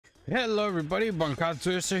Hello everybody,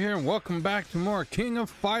 Bonkotzu here, and welcome back to more King of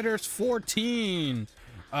Fighters 14.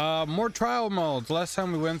 More trial modes. Last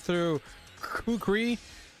time we went through KOFXIV,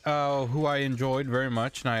 who I enjoyed very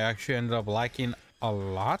much, and I actually ended up liking a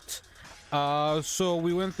lot. So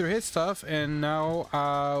we went through his stuff, and now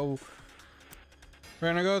we're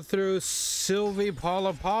gonna go through Sylvie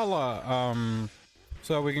Paula.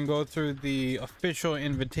 So we can go through the official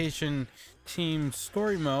invitation team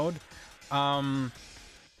story mode.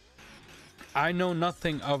 I know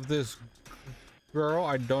nothing of this girl.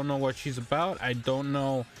 I don't know what she's about. I don't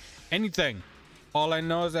know anything. All I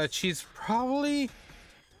know is that she's probably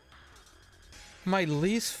my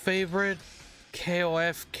least favorite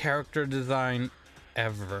KOF character design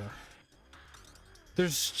ever.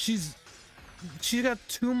 She's got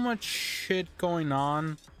too much shit going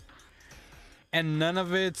on, and none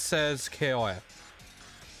of it says KOF.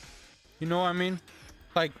 You know what I mean?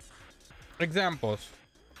 Like, examples.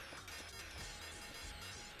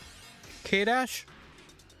 K-Dash?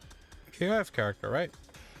 KOF character, right?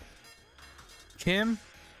 Kim?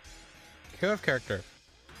 KOF character.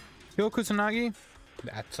 Hyo Kusanagi?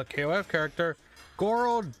 That's a KOF character.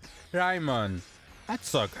 Goro Diamond?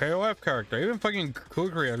 That's a KOF character. Even fucking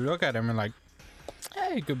KOFXIV, I look at him and like,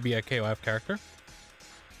 hey, he could be a KOF character.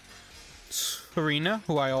 Serena,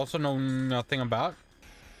 who I also know nothing about.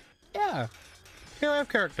 Yeah, KOF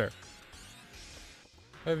character.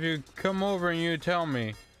 If you come over and you tell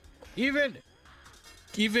me, even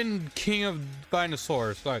King of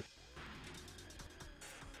Dinosaurs, like,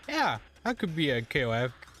 yeah, that could be a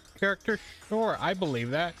KOF character. Sure, I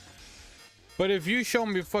believe that. But if you show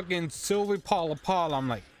me fucking Sylvie Paula, I'm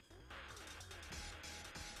like,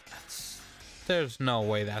 there's no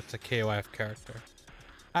way that's a KOF character.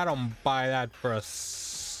 I don't buy that for a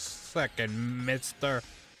second, mister.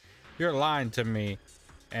 You're lying to me,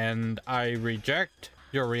 and I reject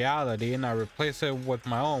your reality and I replace it with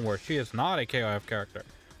my own, where she is not a KOF character.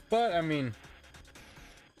 But I mean,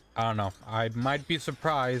 I don't know, I might be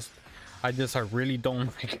surprised. I really don't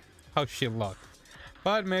like how she looks,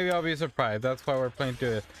 but maybe I'll be surprised. That's why we're playing through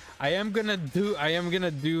this. I am gonna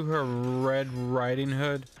do her Red Riding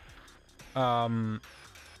Hood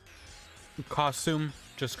costume,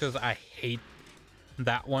 just because I hate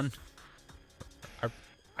that one.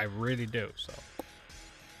 I really do. So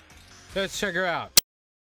let's check her out.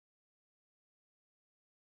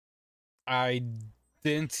 I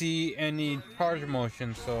didn't see any charge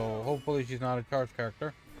motion, so hopefully she's not a charge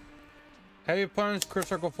character. Heavy punch, crit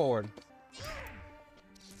circle forward.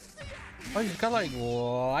 Oh, she's got like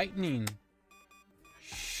lightning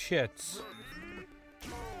shits.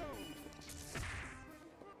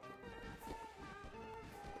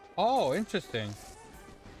 Oh, interesting.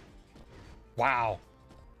 Wow.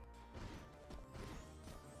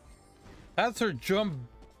 That's her jump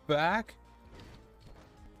back.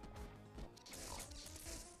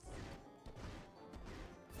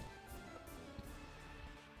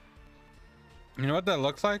 You know what that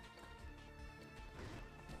looks like?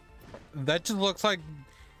 That just looks like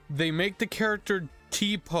they make the character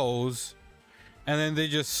T-pose and then they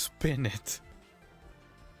just spin it.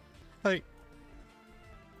 Like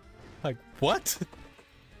what?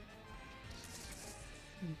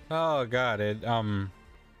 Oh god, it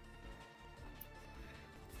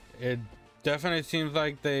definitely seems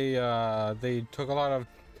like they took a lot of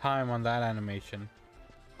time on that animation.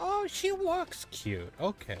 Oh, she walks cute.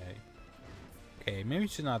 Okay. Okay, maybe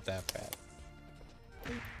she's not that bad.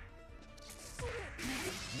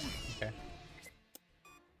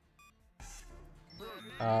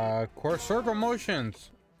 Okay. Core circle motions.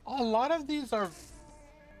 A lot of these are...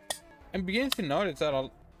 I'm beginning to notice that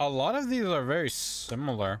a lot of these are very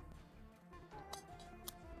similar.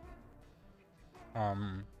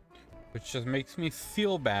 Which just makes me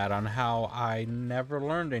feel bad on how I never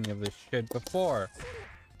learned any of this shit before.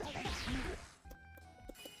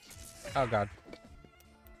 Oh god.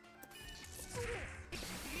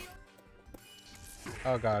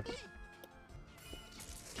 Oh god.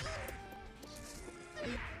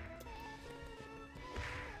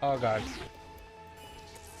 Oh god.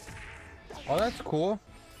 Oh, that's cool.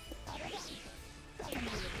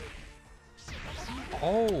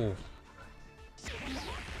 Oh.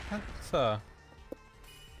 That's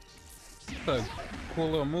a cool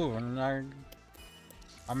little move.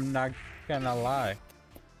 I'm not gonna lie.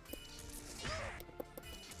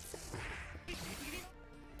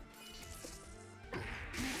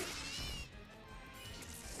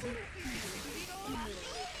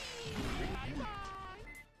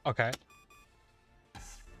 Okay.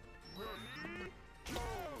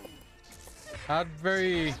 Not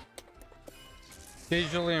very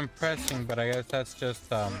visually impressing, but I guess that's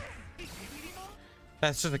just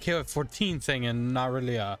That's just a KOF14 thing and not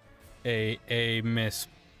really a Miss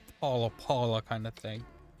Paula kind of thing.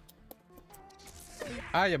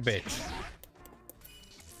 Ah, you bitch.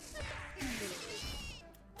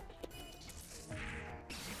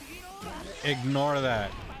 Ignore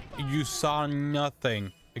that. You saw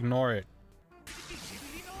nothing. Ignore it.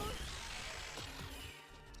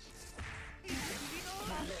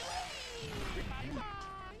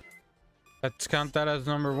 Let's count that as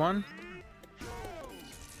number 1.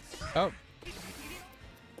 Oh.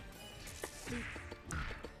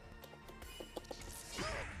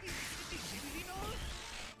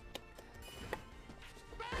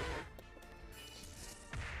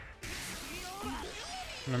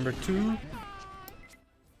 Number 2.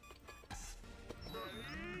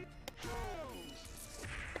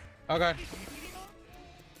 Okay.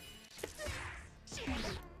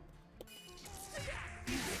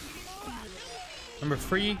 Number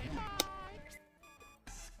 3.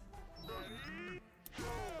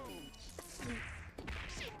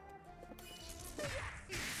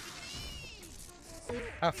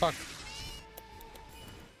 Ah, fuck.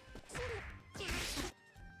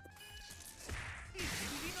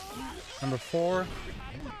 Number 4.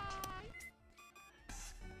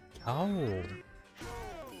 Oh.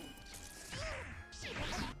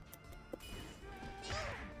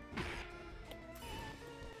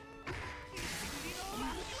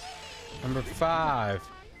 Number 5.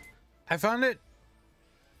 I found it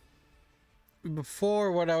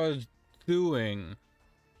before. What I was doing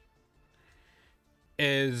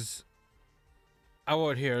is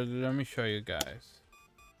here, let me show you guys.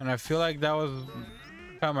 And I feel like that was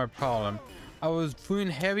kind of my problem. I was doing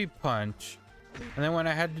heavy punch, and then when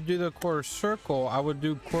I had to do the quarter circle, I would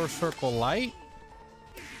do quarter circle light,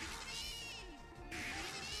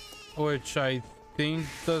 which I think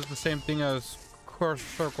does the same thing as quarter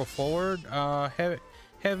circle forward,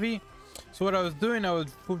 heavy. So what I was doing, I was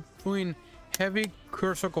doing heavy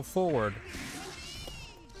quarter circle forward,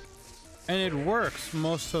 and it works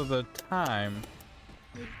most of the time.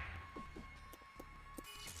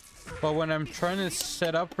 But when I'm trying to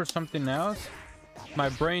set up for something else, my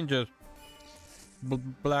brain just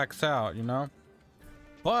blacks out, you know?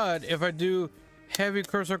 But if I do heavy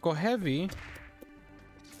quarter circle heavy,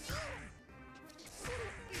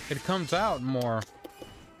 it comes out more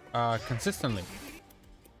consistently.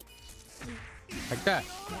 Like that.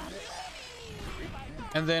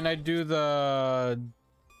 And then I do the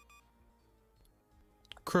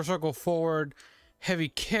quarter circle forward heavy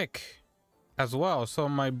kick as well. So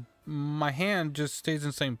my hand just stays in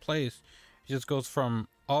the same place. It just goes from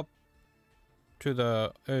up to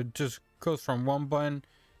the, it just goes from one button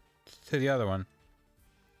to the other one.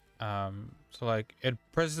 So like it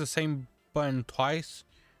presses the same button twice,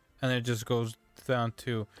 and it just goes down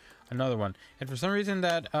to another one. And for some reason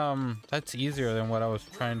that that's easier than what I was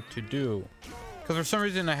trying to do, because for some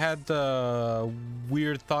reason I had the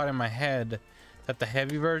weird thought in my head that the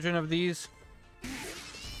heavy version of these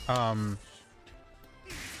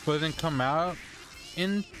doesn't come out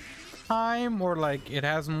in time, or like it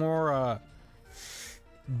has more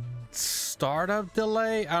startup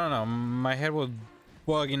delay. I don't know, my head was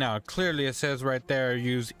bugging out. Clearly it says right there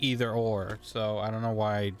use either or, so I don't know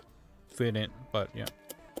why I didn't, but yeah.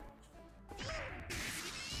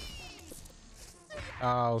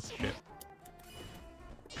 Oh shit.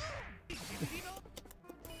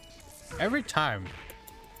 Every time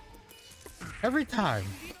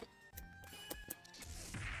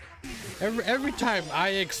I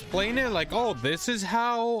explain it, like, oh, this is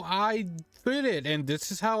how I fit it and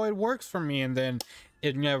this is how it works for me, and then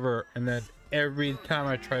it never, and then every time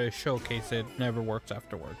I try to showcase it, never works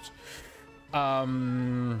afterwards.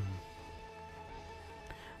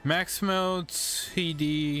 Max mode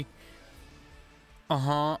CD.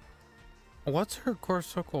 What's her core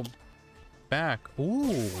circle back?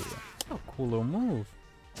 Ooh, that's a cool little move.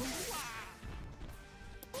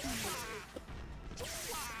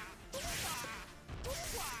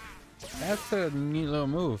 That's a neat little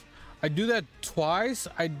move. I do that twice.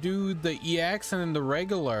 I do the EX and then the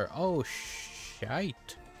regular. Oh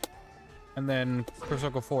shite. And then core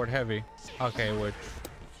circle forward heavy. Okay, which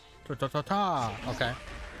okay.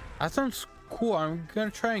 That sounds cool. I'm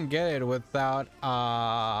gonna try and get it without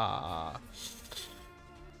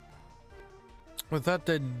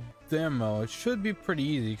the demo. It should be pretty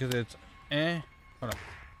easy because it's hold on.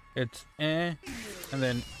 It's and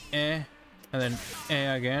then and then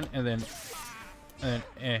again, and then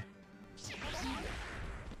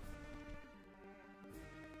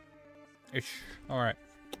ish. All right,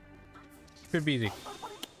 should be easy.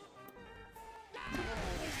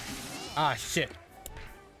 Ah shit.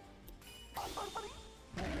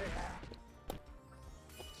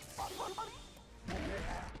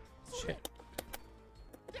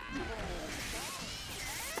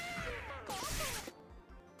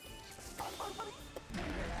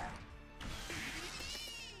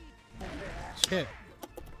 shit.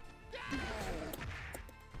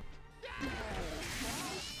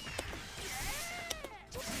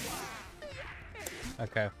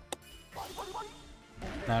 Okay.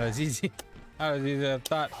 Not as easy. Not as easy as I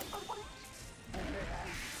thought.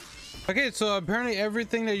 Okay, so apparently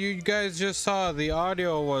everything that you guys just saw, the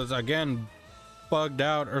audio was again bugged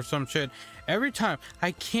out or some shit. Every time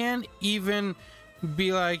I can't even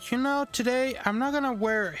be like, you know, today I'm not gonna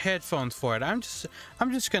wear headphones for it. I'm just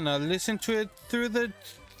gonna listen to it through the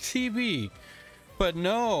TV. But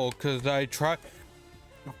no, because I tried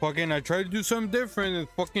to do something different, and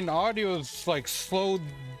fucking audio is like slowed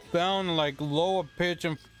down, like low a pitch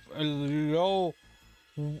and low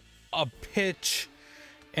a pitch,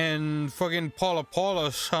 and fucking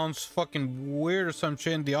Paula sounds fucking weird or some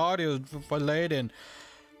shit, and the audio is delayed. And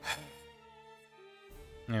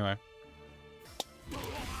anyway,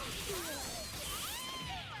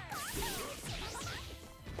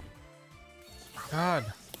 God,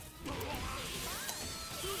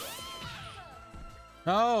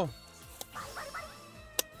 no.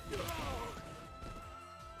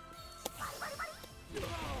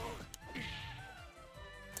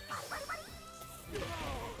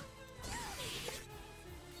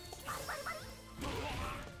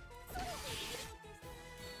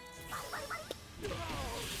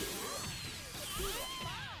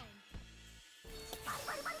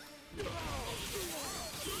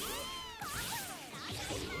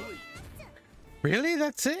 Really?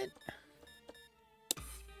 That's it?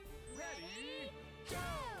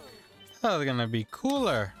 That was gonna be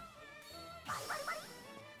cooler.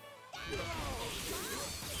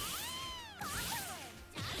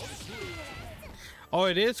 Oh,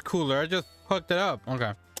 it is cooler. I just hooked it up.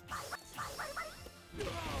 Okay.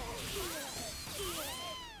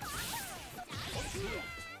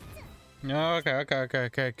 No, okay.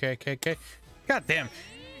 God damn.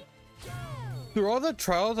 Through all the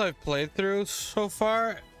trials I've played through so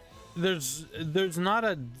far, there's not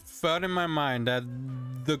a thought in my mind that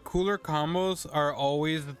the cooler combos are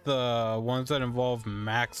always the ones that involve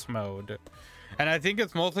max mode. And I think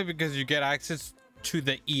it's mostly because you get access to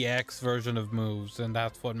the EX version of moves, and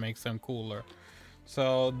that's what makes them cooler.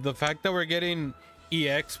 So the fact that we're getting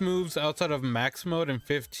EX moves outside of max mode in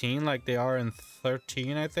 15 like they are in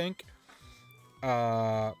 13, I think,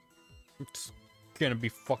 it's gonna be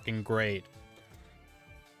fucking great.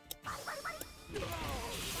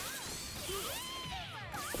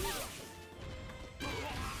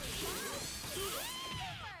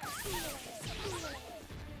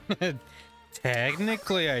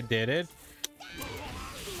 Technically I did it.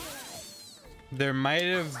 There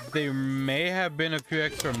may have been a few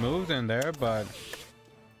extra moves in there, but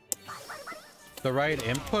the right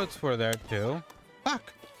inputs were there too.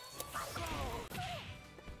 Fuck.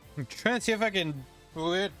 I'm trying to see if I can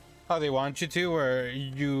do it how they want you to, where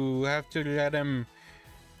you have to let him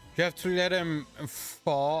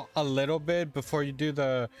fall a little bit before you do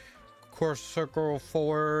the core circle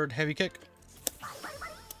forward heavy kick.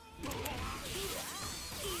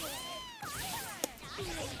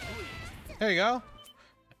 There you go.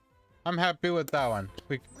 I'm happy with that one.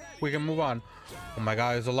 We can move on. Oh my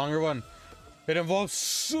god, it's a longer one. It involves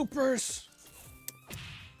supers.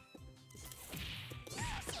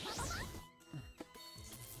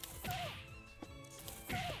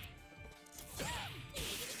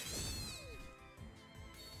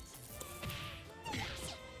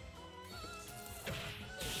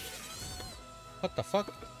 What the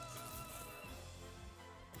fuck?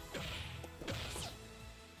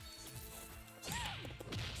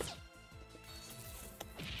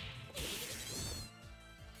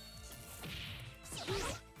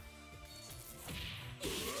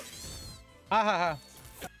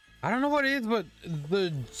 I don't know what it is, but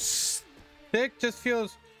the stick just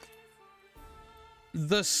feels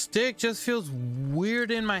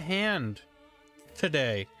weird in my hand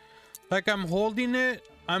today. Like I'm holding it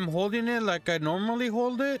like I normally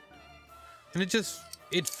hold it, and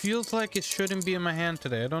it feels like it shouldn't be in my hand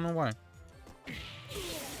today. I don't know why.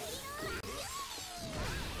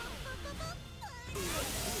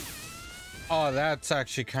 Oh, that's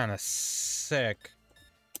actually kind of sick.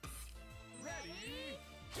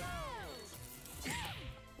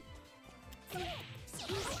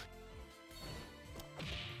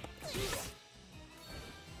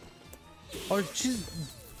 Oh, jeez.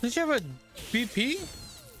 Did you have a BP?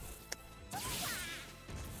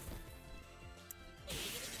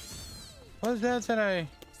 What was that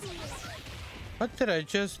what did I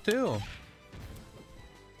just do?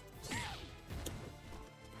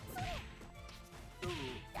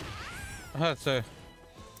 Oh, that's a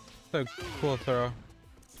cool throw.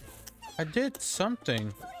 I did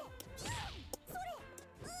something.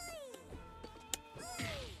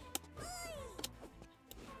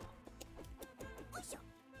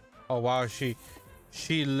 Oh wow, she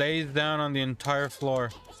lays down on the entire floor.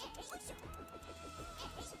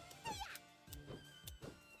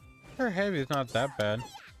 Her heavy is not that bad.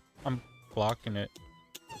 I'm blocking it.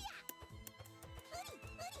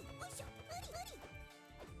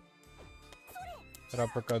 That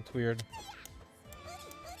uppercut's weird.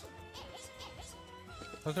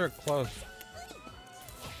 Those are close.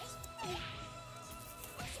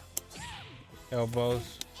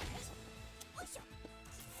 Elbows.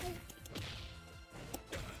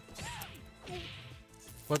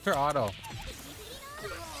 What's her auto?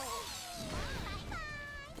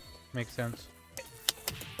 Makes sense.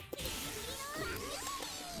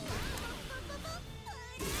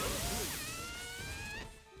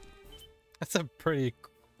 That's a pretty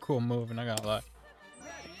cool move, and I gotta lie.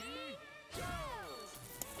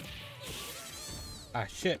 Ah,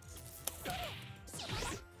 shit.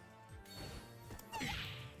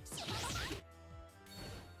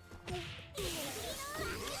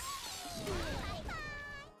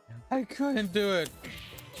 I couldn't do it.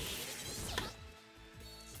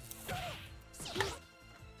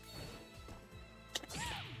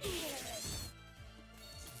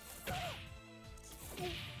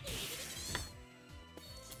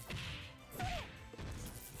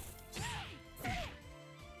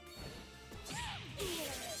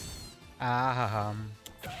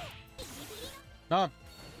 No.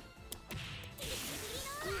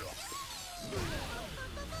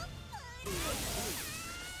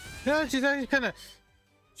 Yeah, she's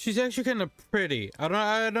actually kind of pretty.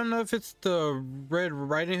 I don't know if it's the Red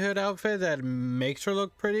Riding Hood outfit that makes her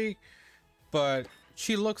look pretty, but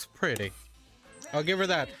she looks pretty. I'll give her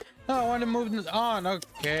that. No, I want to move this on.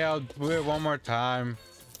 Okay, I'll do it one more time.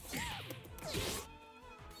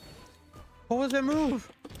 What was that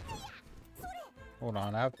move? Hold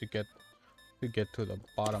on, I have to get to the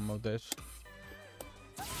bottom of this.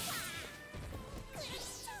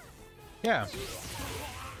 Yeah.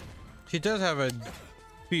 She does have a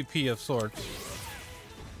BP of sorts.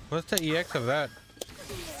 What's the EX of that?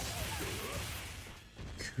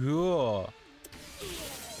 Cool.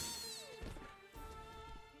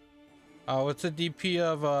 Oh, what's the DP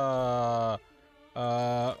of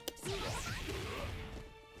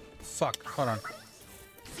fuck, hold on.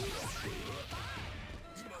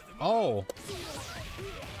 Oh.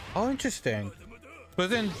 Oh, interesting.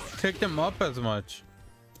 But then take them up as much.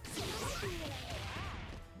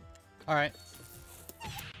 Alright.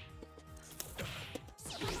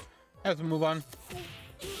 Let's move on.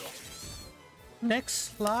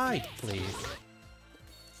 Next slide, please.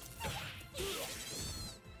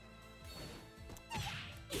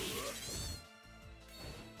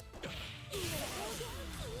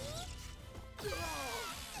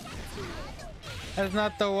 That's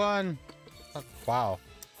not the one. Oh, wow.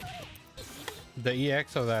 The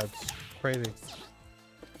EX of that's crazy.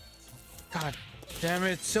 God damn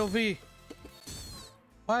it, Sylvie.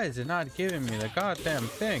 Why is it not giving me the goddamn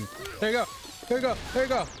thing? There you go. There you go. There you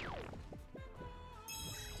go.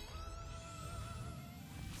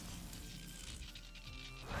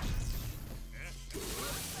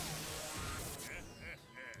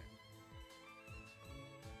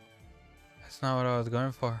 That's not what I was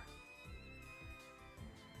going for.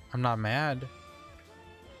 I'm not mad.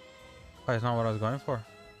 But it's not what I was going for.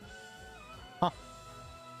 Huh.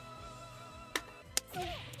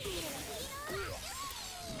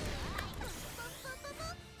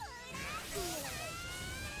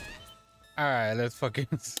 Alright, let's fucking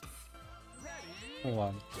hold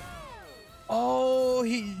on. Oh,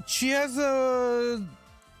 she has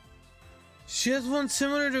one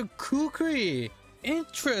similar to Kukri.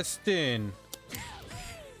 Interesting.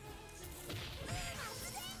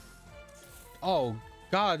 Oh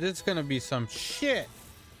god, this is gonna be some shit.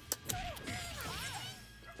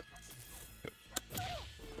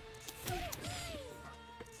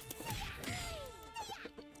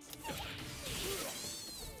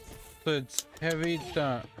 So it's heavy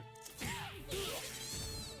done.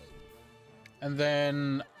 And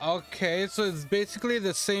then okay, so it's basically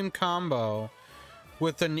the same combo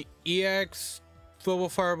with an EX global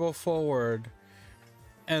fireball forward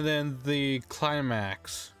and then the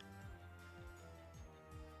climax.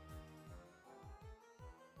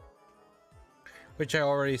 Which I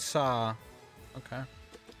already saw. Okay.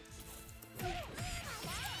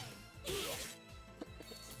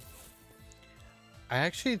 I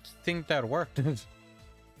actually think that worked.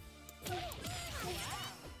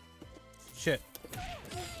 Shit.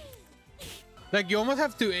 Like you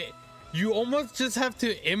almost just have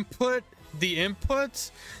to input the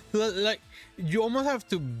inputs. Like you almost have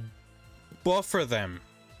to buffer them.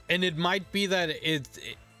 And it might be that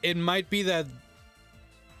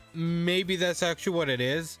maybe that's actually what it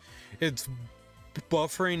is. It's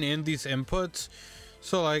buffering in these inputs.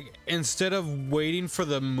 So like, instead of waiting for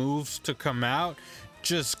the moves to come out,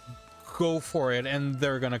 just go for it and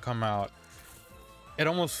they're gonna come out. It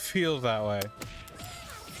almost feels that way.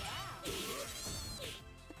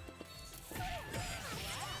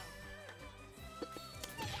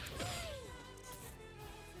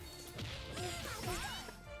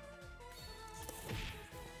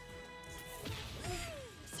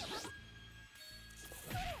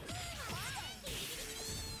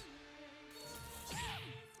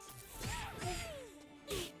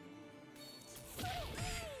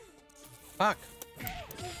 Fuck.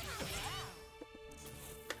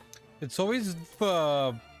 It's always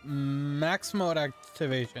max mode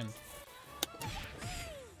activation.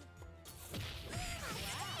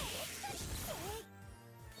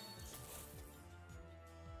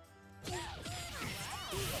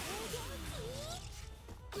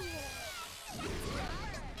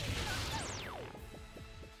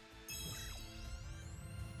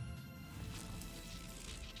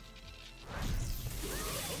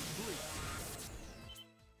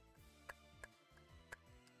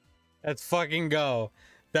 Let's fucking go.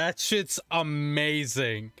 That shit's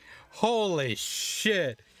amazing. Holy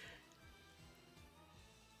shit.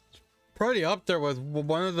 Probably up there with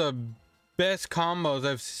one of the best combos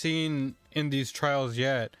I've seen in these trials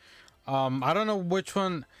yet. I don't know which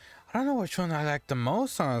one I like the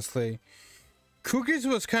most, honestly. Cookies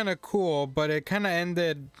was kind of cool, but it kind of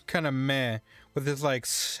ended kind of meh with this like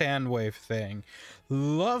sand wave thing.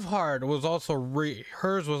 Love Heart was also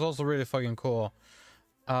hers was also really fucking cool.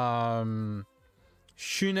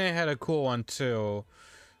 Shune had a cool one too.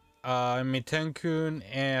 Mitenkun,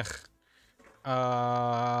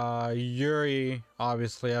 Yuri,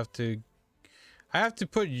 obviously I have to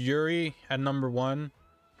put Yuri at number 1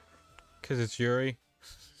 because it's Yuri,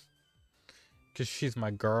 because she's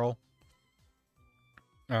my girl.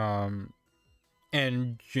 And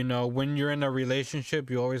you know, when you're in a relationship,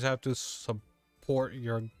 you always have to support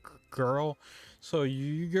your girl, so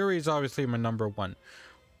Yuri is obviously my number 1.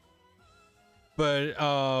 But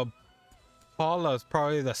Paula is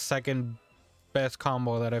probably the second best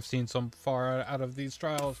combo that I've seen so far out of these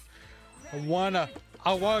trials. I wanna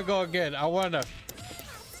go again. I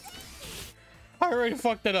already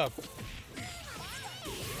fucked it up.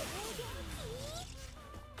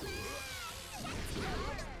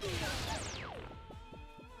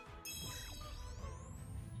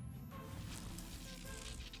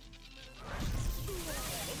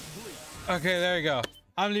 Okay, there you go.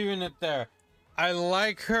 I'm leaving it there. I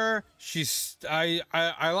like her.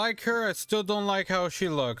 I like her. I still don't like how she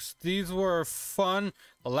looks. These were fun.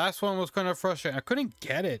 The last one was kind of frustrating. I couldn't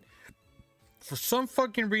get it for some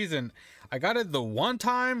fucking reason. I got it the one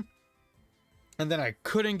time and then I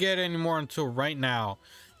couldn't get it anymore until right now.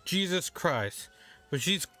 Jesus Christ. But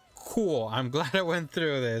she's cool. I'm glad I went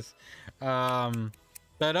through this. That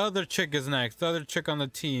other chick is next. The other chick on the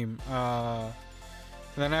team.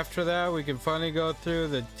 And then after that, we can finally go through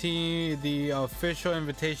the official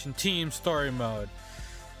invitation team story mode.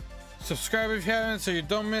 Subscribe if you haven't so you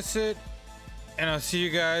don't miss it. And I'll see you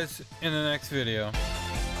guys in the next video.